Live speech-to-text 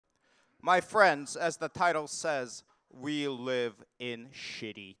My friends, as the title says, we live in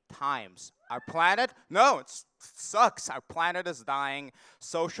shitty times. Our planet? No, it sucks. Our planet is dying,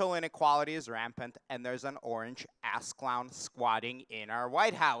 social inequality is rampant, and there's an orange ass clown squatting in our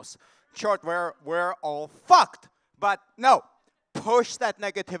White House. In short, we're all fucked. But no, push that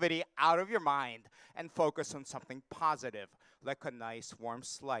negativity out of your mind and focus on something positive, like a nice warm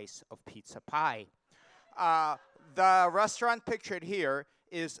slice of pizza pie. The restaurant pictured here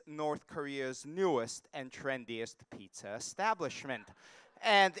is North Korea's newest and trendiest pizza establishment.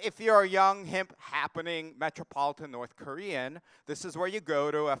 And if you're a young, hip, happening metropolitan North Korean, this is where you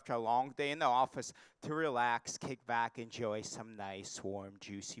go to after a long day in the office to relax, kick back, enjoy some nice, warm,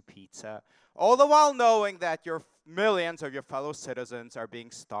 juicy pizza. All the while knowing that your millions of your fellow citizens are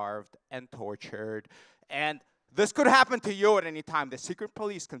being starved and tortured. And this could happen to you at any time. The secret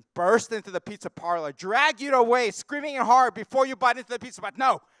police can burst into the pizza parlor, drag you away, screaming in horror before you bite into the pizza. But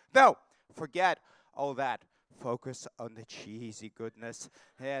no, forget all that. Focus on the cheesy goodness.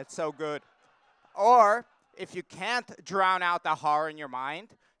 Yeah, it's so good. Or, if you can't drown out the horror in your mind,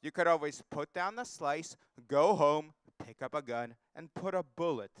 you could always put down the slice, go home, pick up a gun, and put a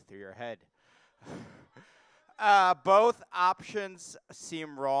bullet through your head. Both options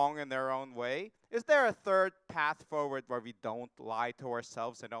seem wrong in their own way. Is there a third path forward where we don't lie to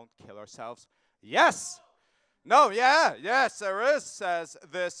ourselves and don't kill ourselves? Yes! No, yes, there is, says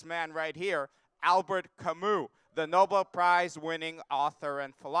this man right here, Albert Camus, the Nobel Prize winning author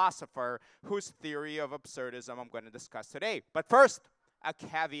and philosopher whose theory of absurdism I'm going to discuss today. But first, a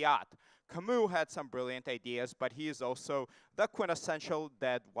caveat. Camus had some brilliant ideas, but he is also the quintessential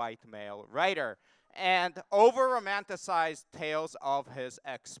dead white male writer. And over-romanticized tales of his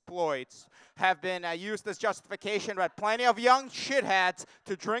exploits have been used as justification by plenty of young shitheads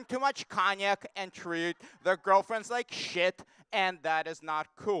to drink too much cognac and treat their girlfriends like shit, and that is not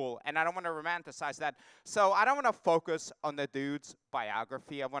cool. And I don't want to romanticize that. So I don't want to focus on the dude's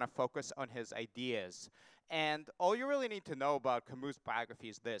biography. I want to focus on his ideas. And all you really need to know about Camus' biography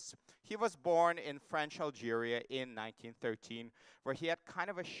is this. He was born in French Algeria in 1913, where he had kind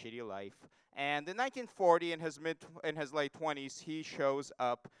of a shitty life. And in 1940, in his late 20s, he shows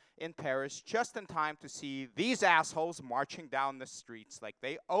up in Paris just in time to see these assholes marching down the streets like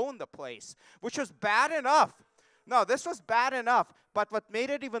they own the place, which was bad enough. No, this was bad enough. But what made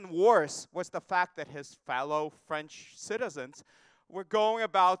it even worse was the fact that his fellow French citizens were going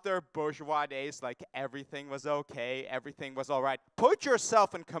about their bourgeois days like everything was okay, everything was all right. Put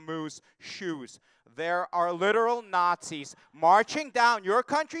yourself in Camus' shoes. There are literal Nazis marching down your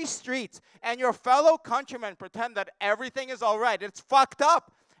country's streets, and your fellow countrymen pretend that everything is all right. It's fucked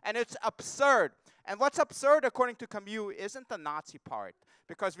up, and it's absurd. And what's absurd, according to Camus, isn't the Nazi part,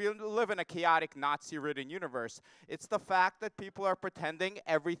 because we live in a chaotic, Nazi-ridden universe. It's the fact that people are pretending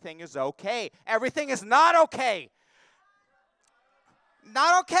everything is okay. Everything is not okay.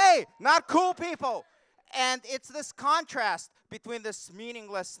 Not okay, not cool people. And it's this contrast between this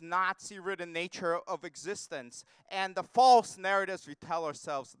meaningless Nazi-ridden nature of existence and the false narratives we tell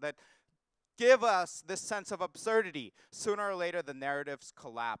ourselves that give us this sense of absurdity. Sooner or later, the narratives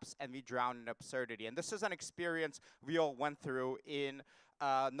collapse and we drown in absurdity. And this is an experience we all went through in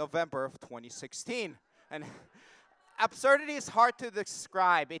November of 2016. And absurdity is hard to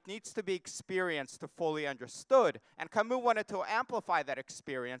describe. It needs to be experienced to fully understood. And Camus wanted to amplify that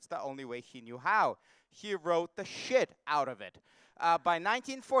experience the only way he knew how. He wrote the shit out of it. By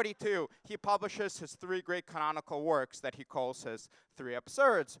 1942, he publishes his three great canonical works that he calls his three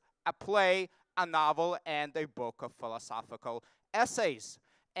absurds: a play, a novel, and a book of philosophical essays.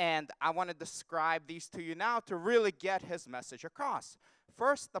 And I want to describe these to you now to really get his message across.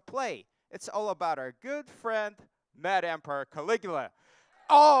 First, the play. It's all about our good friend, Mad Emperor Caligula.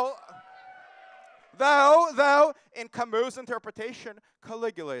 Though, in Camus' interpretation,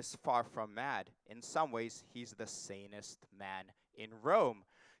 Caligula is far from mad. In some ways, he's the sanest man in Rome.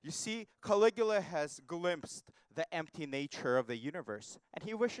 You see, Caligula has glimpsed the empty nature of the universe, and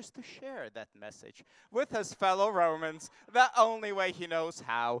he wishes to share that message with his fellow Romans the only way he knows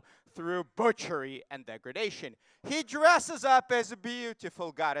how, through butchery and degradation. He dresses up as a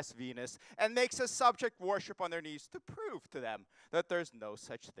beautiful goddess Venus and makes his subject worship on their knees to prove to them that there's no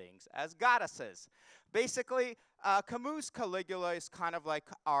such things as goddesses. Basically, Camus' Caligula is kind of like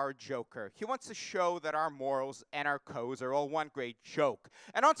our Joker. He wants to show that our morals and our codes are all one great joke.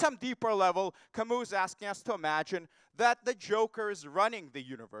 And on some deeper level, Camus is asking us to imagine that the Joker is running the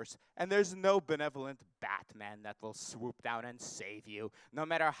universe, and there's no benevolent Batman that will swoop down and save you, no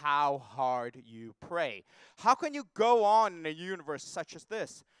matter how hard you pray. How can you go on in a universe such as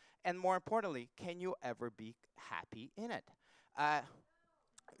this? And more importantly, can you ever be happy in it?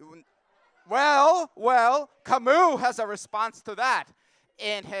 Well, Camus has a response to that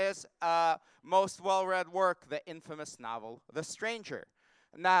in his most well-read work, the infamous novel, The Stranger.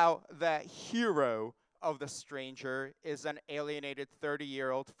 Now, the hero of The Stranger is an alienated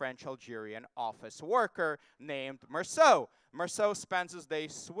 30-year-old French-Algerian office worker named Marceau. Marceau spends his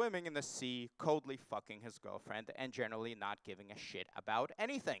days swimming in the sea, coldly fucking his girlfriend, and generally not giving a shit about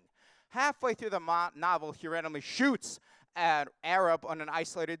anything. Halfway through the novel, he randomly shoots an Arab on an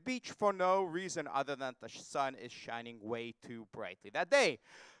isolated beach for no reason other than the sun is shining way too brightly that day.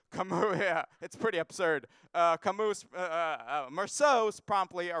 Camus, yeah, it's pretty absurd. Marceau's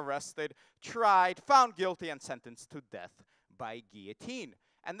promptly arrested, tried, found guilty, and sentenced to death by guillotine.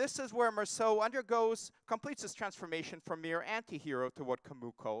 And this is where Marceau completes his transformation from mere anti-hero to what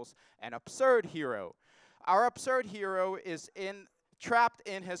Camus calls an absurd hero. Our absurd hero is trapped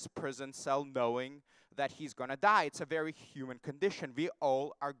in his prison cell knowing that he's going to die. It's a very human condition. We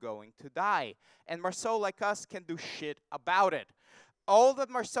all are going to die. And Marceau, like us, can do shit about it. All that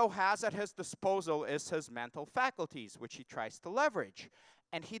Marceau has at his disposal is his mental faculties, which he tries to leverage.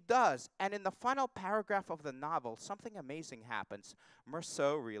 And he does. And in the final paragraph of the novel, something amazing happens.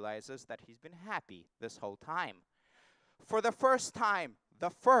 Marceau realizes that he's been happy this whole time. For the first time,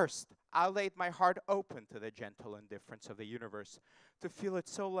 I laid my heart open to the gentle indifference of the universe. To feel it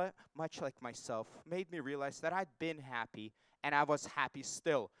so much like myself made me realize that I'd been happy, and I was happy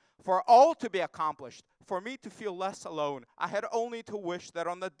still. For all to be accomplished, for me to feel less alone, I had only to wish that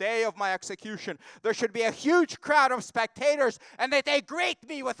on the day of my execution, there should be a huge crowd of spectators, and that they greet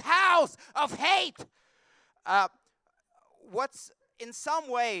me with howls of hate. In some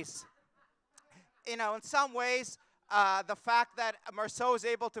ways, the fact that Marceau is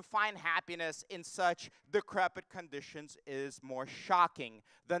able to find happiness in such decrepit conditions is more shocking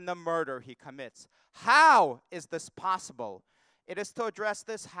than the murder he commits. How is this possible? It is to address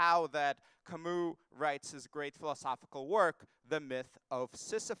this how that Camus writes his great philosophical work, The Myth of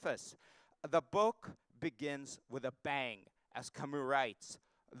Sisyphus. The book begins with a bang, as Camus writes.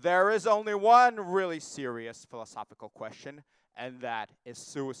 There is only one really serious philosophical question, and that is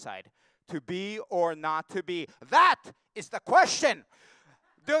suicide. To be or not to be? That is the question.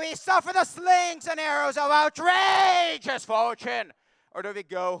 Do we suffer the slings and arrows of outrageous fortune, or do we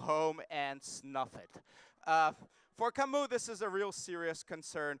go home and snuff it? For Camus, this is a real serious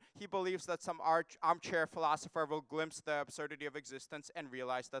concern. He believes that some armchair philosopher will glimpse the absurdity of existence and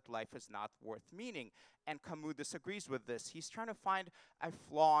realize that life is not worth meaning. And Camus disagrees with this. He's trying to find a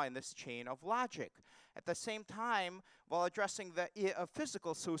flaw in this chain of logic. At the same time, while addressing the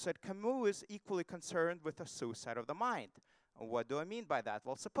physical suicide, Camus is equally concerned with the suicide of the mind. What do I mean by that?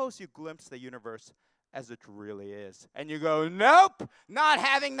 Well, suppose you glimpse the universe as it really is, and you go, nope, not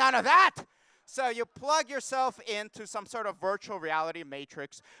having none of that. So you plug yourself into some sort of virtual reality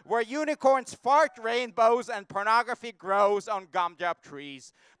matrix where unicorns fart rainbows and pornography grows on gumdrop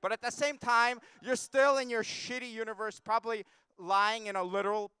trees. But at the same time, you're still in your shitty universe, probably lying in a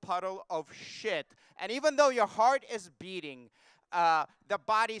literal puddle of shit. And even though your heart is beating, the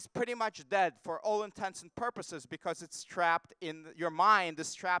body's pretty much dead for all intents and purposes because it's trapped in, your mind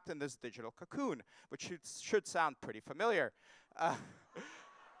is trapped in this digital cocoon, which should sound pretty familiar.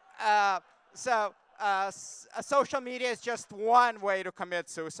 Social media is just one way to commit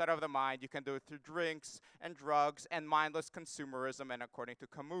suicide of the mind. You can do it through drinks and drugs and mindless consumerism and, according to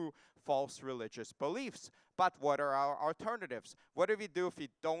Camus, false religious beliefs. But what are our alternatives? What do we do if we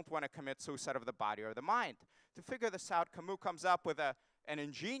don't want to commit suicide of the body or the mind? To figure this out, Camus comes up with an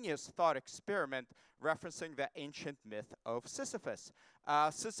ingenious thought experiment referencing the ancient myth of Sisyphus.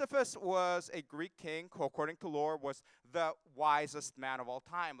 Sisyphus was a Greek king who, according to lore, was the wisest man of all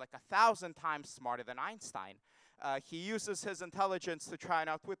time, like 1,000 times smarter than Einstein. He uses his intelligence to try and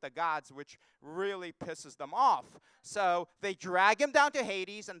outwit the gods, which really pisses them off. So they drag him down to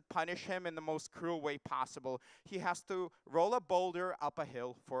Hades and punish him in the most cruel way possible. He has to roll a boulder up a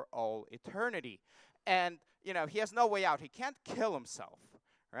hill for all eternity. And, he has no way out. He can't kill himself,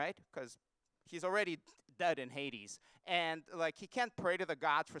 right? Because he's already dead in Hades. And he can't pray to the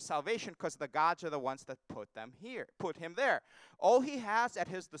gods for salvation because the gods are the ones that put him there. All he has at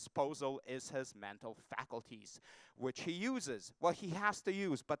his disposal is his mental faculties, which he uses. Well, he has to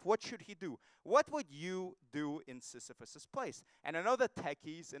use, but what should he do? What would you do in Sisyphus's place? And I know the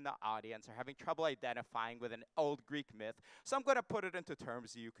techies in the audience are having trouble identifying with an old Greek myth, so I'm going to put it into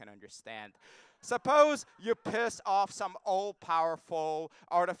terms you can understand. Suppose you piss off some all-powerful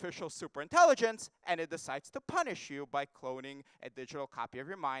artificial superintelligence, and it decides decides to punish you by cloning a digital copy of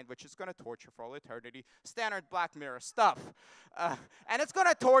your mind, which is going to torture for all eternity. Standard Black Mirror stuff. And it's going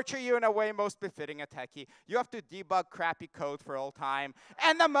to torture you in a way most befitting a techie. You have to debug crappy code for all time.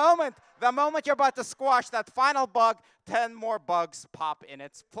 And the moment you're about to squash that final bug, 10 more bugs pop in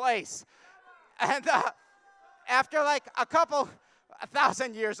its place. And after like a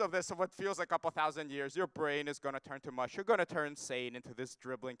 1,000 years of this, of what feels like a couple thousand years, your brain is going to turn to mush. You're going to turn sane into this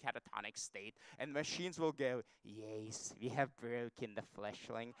dribbling catatonic state. And machines will go, yes, we have broken the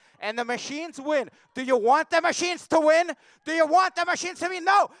fleshling. And the machines win. Do you want the machines to win? Do you want the machines to win?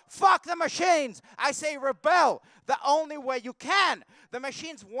 No, fuck the machines. I say rebel the only way you can. The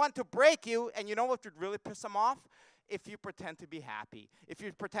machines want to break you, and you know what would really piss them off? If you pretend to be happy. If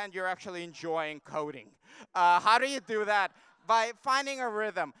you pretend you're actually enjoying coding. How do you do that? By finding a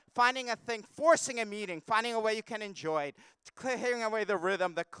rhythm, finding a thing, forcing a meeting, finding a way you can enjoy it, clearing away the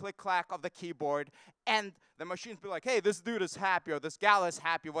rhythm, the click-clack of the keyboard, and the machines be like, hey, this dude is happy, or this gal is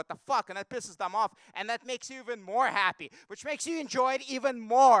happy, what the fuck? And that pisses them off, and that makes you even more happy, which makes you enjoy it even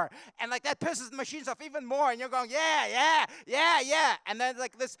more. And like that pisses the machines off even more, and you're going, yeah, yeah, yeah, yeah. And then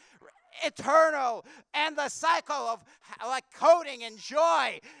like this eternal endless cycle of like coding and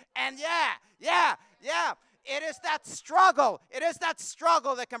joy, and yeah, yeah, yeah. It is that struggle. It is that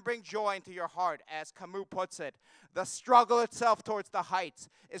struggle that can bring joy into your heart. As Camus puts it, the struggle itself towards the heights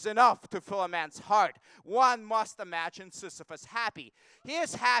is enough to fill a man's heart. One must imagine Sisyphus happy. He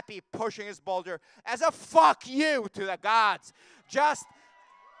is happy pushing his boulder as a fuck you to the gods. Just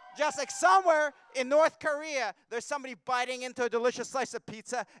like somewhere in North Korea, there's somebody biting into a delicious slice of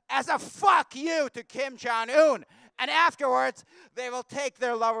pizza as a fuck you to Kim Jong-un. And afterwards, they will take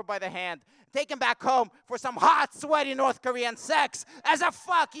their lover by the hand, take him back home for some hot, sweaty North Korean sex as a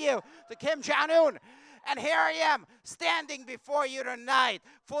fuck you to Kim Jong-un. And here I am, standing before you tonight,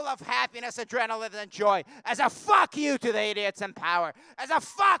 full of happiness, adrenaline, and joy, as a fuck you to the idiots in power, as a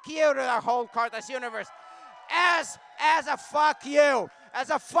fuck you to the whole Carthus universe, as a fuck you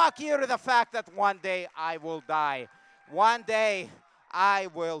to the fact that one day I will die. One day I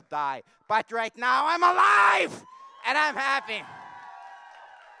will die. But right now I'm alive, and I'm happy.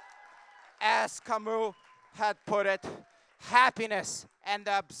 As Camus had put it, happiness and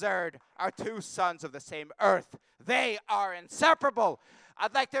the absurd are two sons of the same earth. They are inseparable.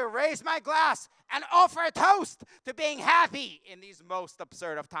 I'd like to raise my glass and offer a toast to being happy in these most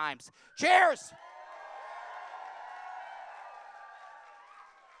absurd of times. Cheers!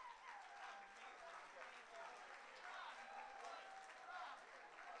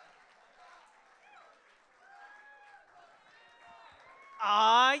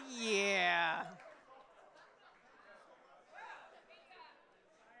 Aw, yeah.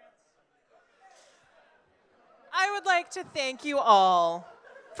 I would like to thank you all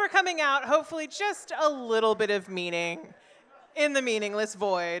for coming out, hopefully just a little bit of meaning in the meaningless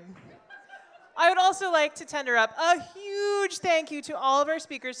void. I would also like to tender up a huge thank you to all of our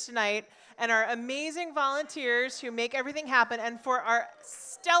speakers tonight and our amazing volunteers who make everything happen, and for our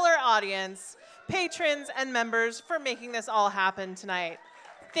stellar audience, patrons, and members for making this all happen tonight.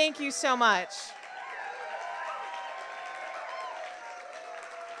 Thank you so much.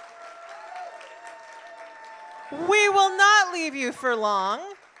 We will not leave you for long.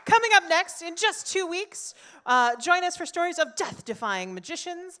 Coming up next, in just 2 weeks, join us for stories of death-defying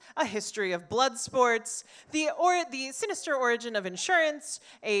magicians, a history of blood sports, the sinister origin of insurance,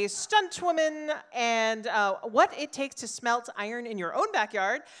 a stunt woman, and what it takes to smelt iron in your own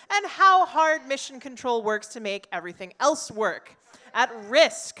backyard, and how hard mission control works to make everything else work. At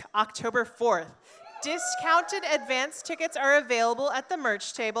Risk, October 4th. Discounted advance tickets are available at the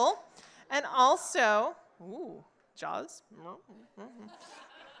merch table. And also, ooh, Jaws.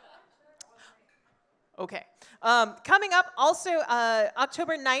 Okay. Coming up also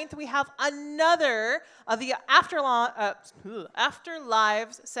October 9th, we have another of the Afterlives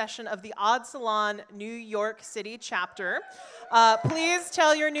session of the Odd Salon New York City chapter. Please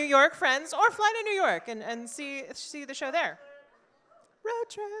tell your New York friends or fly to New York and see the show there. Road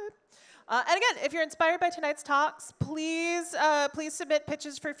trip. And again, if you're inspired by tonight's talks, please submit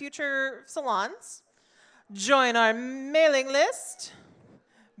pitches for future salons. Join our mailing list.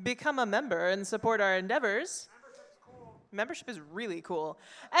 Become a member and support our endeavors. Membership is really cool.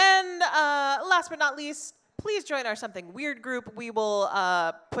 And last but not least, please join our Something Weird group. We will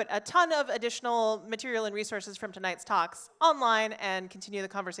put a ton of additional material and resources from tonight's talks online and continue the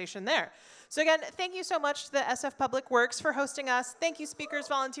conversation there. So again, thank you so much to the SF Public Works for hosting us. Thank you, speakers,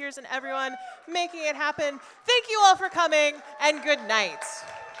 volunteers, and everyone making it happen. Thank you all for coming, and good night.